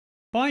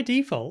By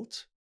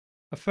default,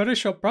 a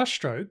Photoshop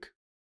brushstroke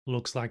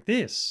looks like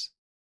this.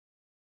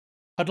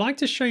 I'd like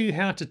to show you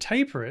how to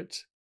taper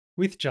it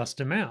with just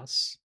a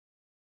mouse.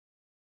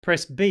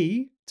 Press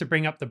B to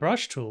bring up the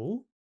brush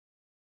tool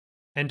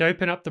and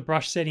open up the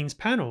brush settings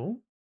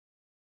panel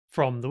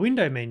from the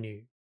window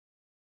menu.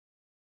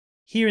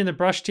 Here in the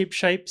brush tip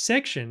shape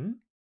section,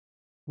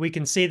 we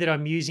can see that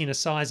I'm using a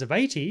size of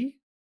 80,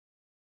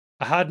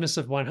 a hardness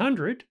of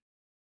 100,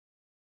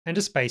 and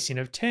a spacing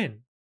of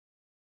 10.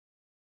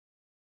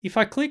 If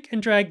I click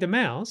and drag the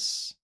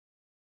mouse,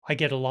 I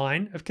get a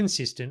line of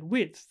consistent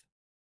width.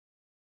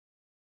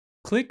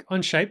 Click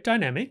on Shape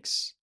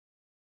Dynamics,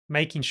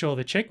 making sure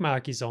the check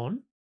mark is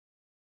on.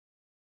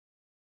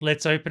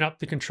 Let's open up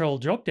the Control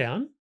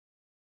drop-down.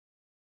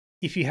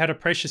 If you had a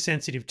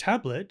pressure-sensitive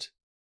tablet,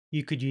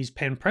 you could use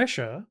pen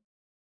pressure,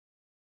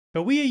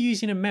 but we are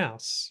using a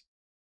mouse,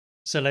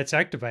 so let's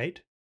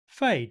activate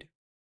Fade.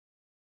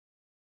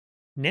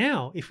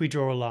 Now, if we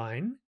draw a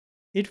line,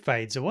 it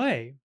fades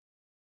away.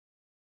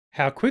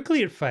 How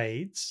quickly it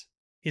fades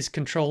is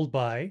controlled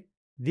by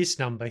this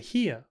number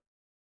here.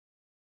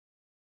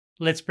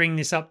 Let's bring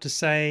this up to,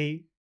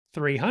 say,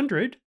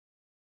 300,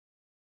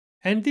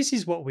 and this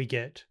is what we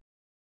get.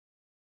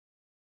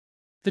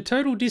 The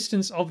total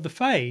distance of the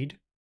fade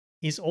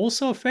is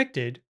also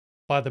affected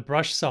by the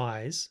brush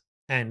size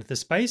and the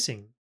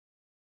spacing.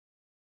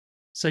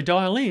 So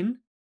dial in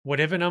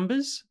whatever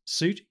numbers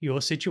suit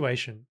your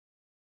situation.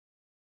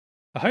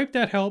 I hope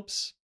that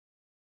helps.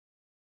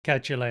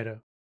 Catch you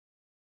later.